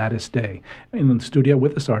is the saddest day. In the studio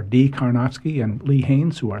with us are Dee Karnofsky and Lee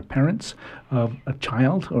Haynes, who are parents of a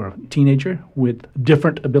child or a teenager with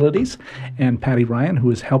different abilities, and Patty Ryan,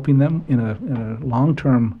 who is helping them in a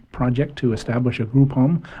long-term project to establish a group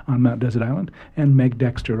home on Mount Desert Island, and Meg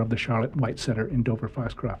Dexter of the Charlotte White Center in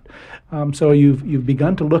Dover-Foxcroft. So you've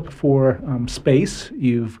begun to look for space.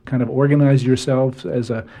 You've kind of organized yourselves as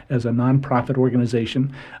a nonprofit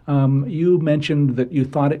organization. You mentioned that you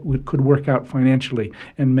thought it could work out financially,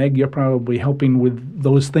 and Meg, you're probably helping with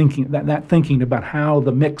those thinking that thinking about how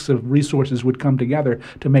the mix of resources would come together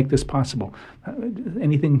to make this possible.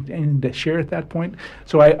 Anything to share at that point?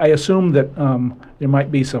 So I assume that there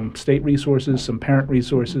might be some state resources, some parent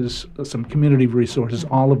resources, some community resources,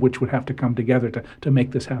 all of which would have to come together to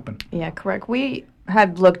make this happen. Yeah, correct. We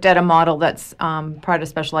had looked at a model that's part of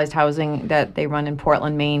specialized housing that they run in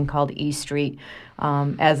Portland, Maine, called E Street,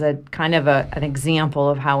 as a kind of an example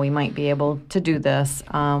of how we might be able to do this.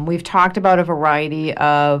 We've talked about a variety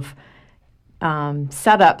of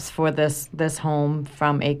setups for this home,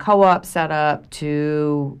 from a co-op setup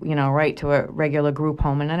to right to a regular group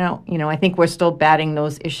home, and I think we're still batting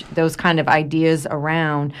those kind of ideas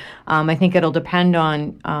around. I think it'll depend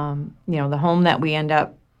on the home that we end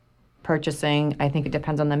up purchasing. I think it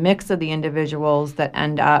depends on the mix of the individuals that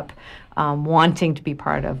end up wanting to be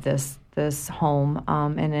part of this home,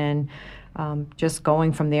 and then just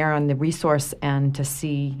going from there on the resource end to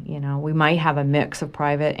see, we might have a mix of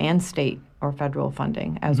private and state or federal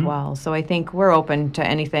funding as well. So I think we're open to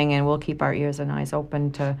anything, and we'll keep our ears and eyes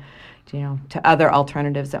open to other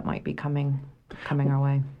alternatives that might be coming our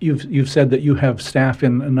way. You've said that you have staff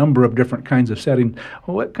in a number of different kinds of settings.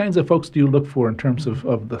 What kinds of folks do you look for in terms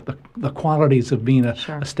of the qualities of being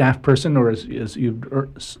a staff person, or as you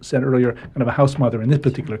said earlier, kind of a house mother in this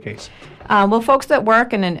particular case? Well, folks that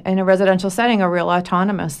work in a residential setting are real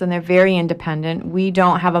autonomous, and they're very independent. We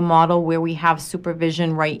don't have a model where we have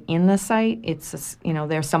supervision right in the site. It's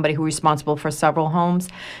there's somebody who's responsible for several homes.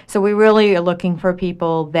 So we really are looking for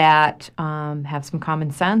people that have some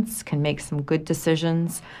common sense, can make some good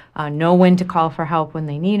decisions, know when to call for help when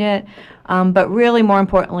they need it, but really, more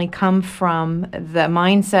importantly, come from the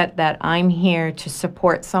mindset that I'm here to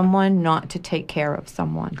support someone, not to take care of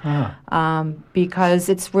someone. Because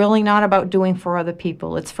it's really not about doing for other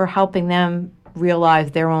people. It's for helping them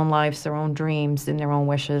realize their own lives, their own dreams, and their own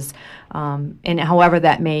wishes, and however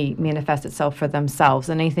that may manifest itself for themselves.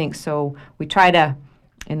 And I think so we try to,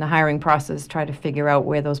 in the hiring process, try to figure out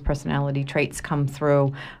where those personality traits come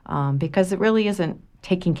through, because it really isn't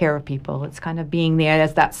taking care of people. It's kind of being there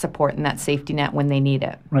as that support and that safety net when they need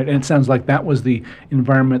it. Right, and it sounds like that was the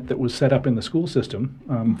environment that was set up in the school system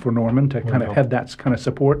for Norman to kind of have that kind of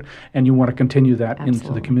support, and you want to continue that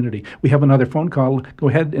into the community. We have another phone call. Go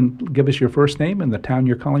ahead and give us your first name and the town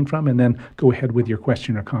you're calling from, and then go ahead with your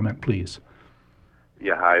question or comment, please.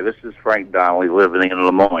 Yeah, hi, this is Frank Donnelly, living in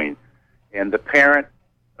Lemoyne, and the parent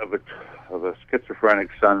of a schizophrenic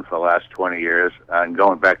son for the last 20 years, and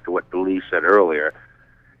going back to what Lee said earlier,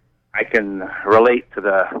 I can relate to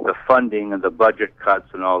the funding and the budget cuts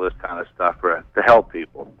and all this kind of stuff to help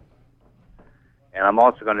people. And I'm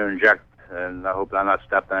also going to inject, and I hope I'm not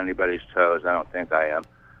stepping on anybody's toes, I don't think I am,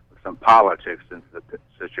 some politics into the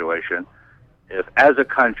situation. If, as a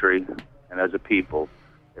country and as a people,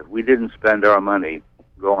 if we didn't spend our money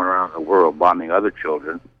going around the world bombing other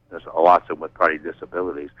children, there's lots of with party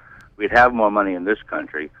disabilities, we'd have more money in this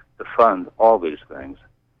country to fund all these things.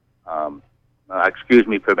 Excuse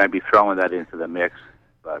me for maybe throwing that into the mix,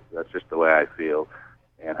 but that's just the way I feel.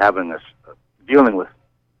 And having dealing with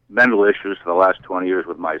mental issues for the last 20 years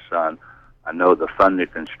with my son, I know the funding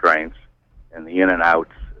constraints and the in and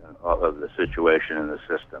outs of the situation in the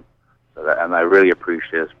system. And I really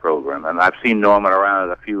appreciate this program. And I've seen Norman around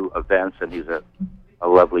at a few events, and he's a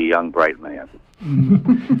lovely, young, bright man.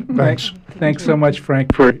 Thanks so much,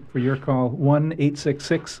 Frank, for your call.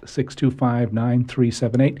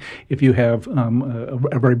 1-866-625-9378 if you have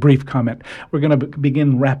a very brief comment. We're going to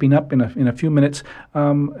begin wrapping up in a few minutes.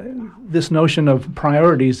 This notion of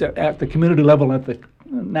priorities at the community level, at the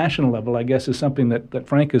national level, I guess, is something that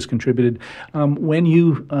Frank has contributed. When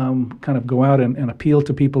you kind of go out and appeal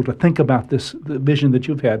to people to think about the vision that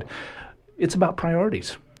you've had, it's about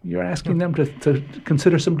priorities. You're asking them to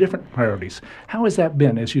consider some different priorities. How has that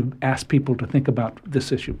been as you ask people to think about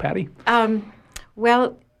this issue, Patty?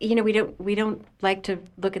 Well, we don't like to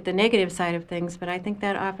look at the negative side of things, but I think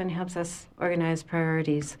that often helps us organize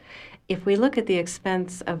priorities. If we look at the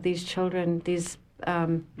expense of these children, these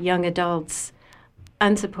young adults,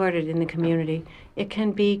 unsupported in the community, it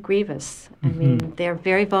can be grievous. I mean, they're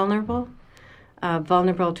very vulnerable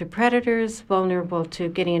to predators, vulnerable to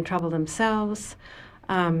getting in trouble themselves.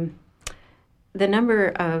 The number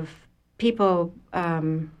of people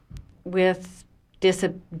with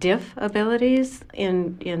diff abilities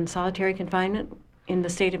in solitary confinement in the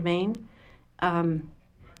state of Maine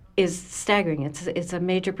is staggering. It's a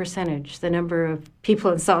major percentage. The number of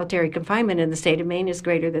people in solitary confinement in the state of Maine is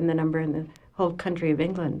greater than the number in the whole country of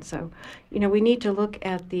England. So, we need to look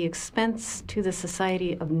at the expense to the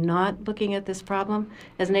society of not looking at this problem.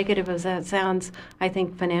 As negative as that sounds, I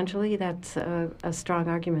think financially that's a strong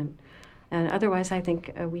argument. And otherwise, I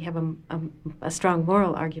think we have a strong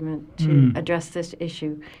moral argument to address this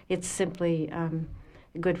issue. It's simply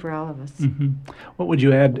good for all of us. Mm-hmm. What would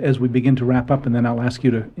you add as we begin to wrap up, and then I'll ask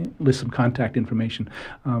you to list some contact information.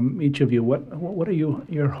 Each of you, what are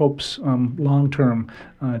your hopes long term?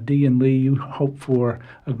 Dee and Lee, you hope for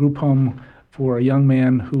a group home for a young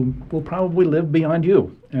man who will probably live beyond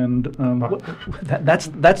you, and that's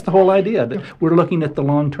the whole idea. That we're looking at the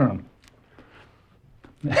long term.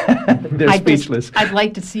 They're speechless. I'd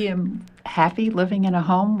like to see him happy living in a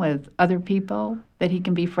home with other people that he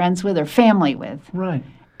can be friends with or family with. Right.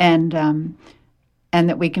 And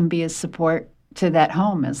that we can be a support to that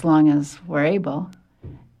home as long as we're able,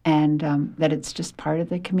 and that it's just part of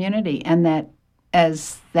the community, and that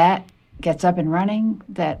as that gets up and running,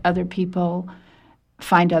 that other people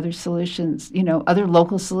find other solutions, other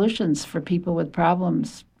local solutions for people with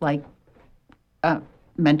problems like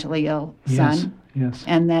mentally ill son. Yes.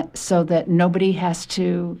 And that so that nobody has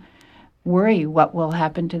to worry what will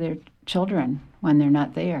happen to their children when they're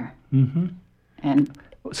not there. Mm-hmm. And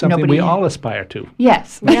something we all aspire to.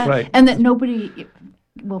 Yes. That's right. And that nobody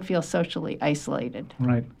will feel socially isolated.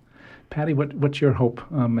 Right. Patty, what's your hope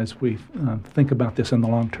as we think about this in the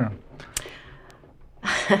long term?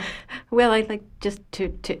 Well, I'd like just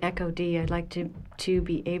to echo Dee. I'd like to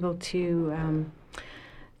be able to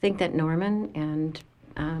think that Norman and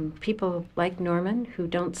people like Norman who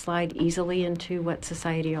don't slide easily into what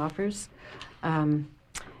society offers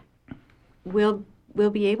will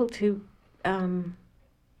be able to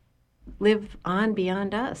live on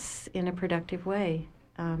beyond us in a productive way.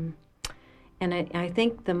 And I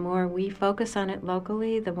think the more we focus on it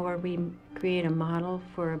locally, the more we create a model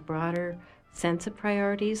for a broader sense of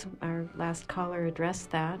priorities. Our last caller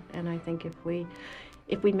addressed that, and I think if we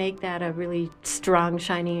make that a really strong,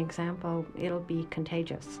 shining example, it'll be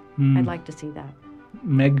contagious. I'd like to see that.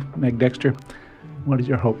 Meg Dexter, what is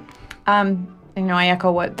your hope? I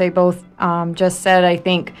echo what they both just said. I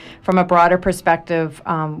think from a broader perspective,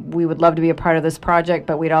 we would love to be a part of this project,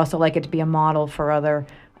 but we'd also like it to be a model for other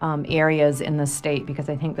areas in the state, because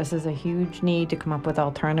I think this is a huge need to come up with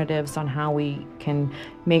alternatives on how we can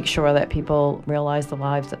make sure that people realize the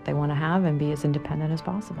lives that they want to have and be as independent as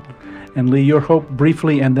possible. And Lee, your hope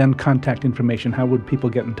briefly, and then contact information. How would people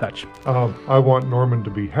get in touch? I want Norman to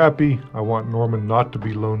be happy. I want Norman not to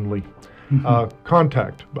be lonely.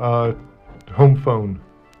 Contact, home phone,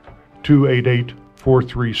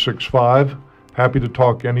 288-4365. Happy to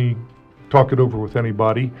talk it over with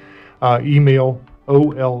anybody. Email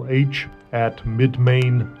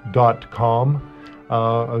olh@midmaine.com,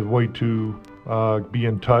 a way to be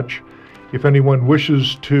in touch. If anyone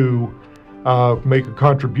wishes to make a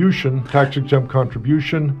contribution, tax-exempt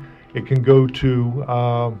contribution, it can go to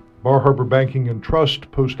Bar Harbor Banking and Trust,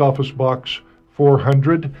 Post Office Box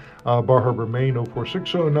 400, Bar Harbor, Maine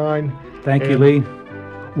 04609. Thank you, Lee.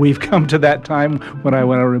 We've come to that time when I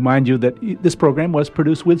want to remind you that this program was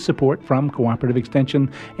produced with support from Cooperative Extension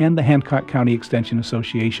and the Hancock County Extension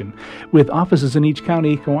Association. With offices in each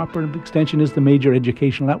county, Cooperative Extension is the major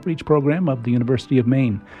educational outreach program of the University of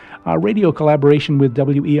Maine. Our radio collaboration with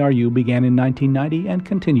WERU began in 1990 and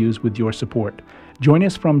continues with your support. Join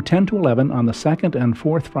us from 10 to 11 on the second and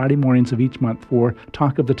fourth Friday mornings of each month for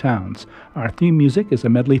Talk of the Towns. Our theme music is a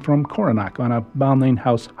medley from Coronach on a Balmain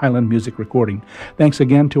House Highland music recording. Thanks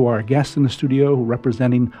again to our guests in the studio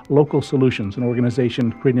developing Local Solutions, an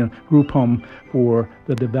organization creating a group home for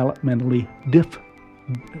the developmentally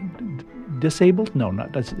disabled? No,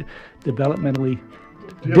 not developmentally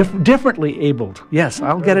differently abled. Yes,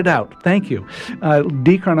 I'll get it out. Thank you.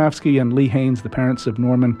 Dee Karnofsky and Lee Haynes, the parents of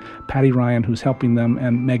Norman, Patty Ryan, who's helping them,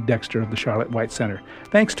 and Meg Dexter of the Charlotte White Center.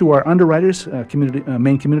 Thanks to our underwriters,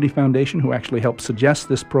 Maine Community Foundation, who actually helped suggest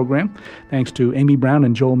this program. Thanks to Amy Brown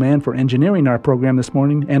and Joel Mann for engineering our program this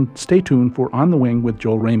morning. And stay tuned for On the Wing with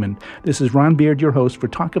Joel Raymond. This is Ron Beard, your host for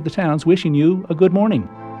Talk of the Towns, wishing you a good morning.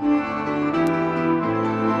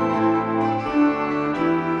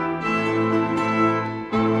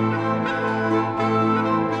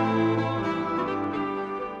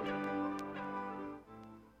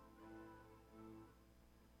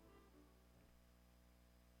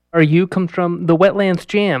 Our You comes from the Wetlands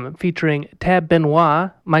Jam, featuring Tab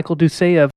Benoit, Michael Doucet of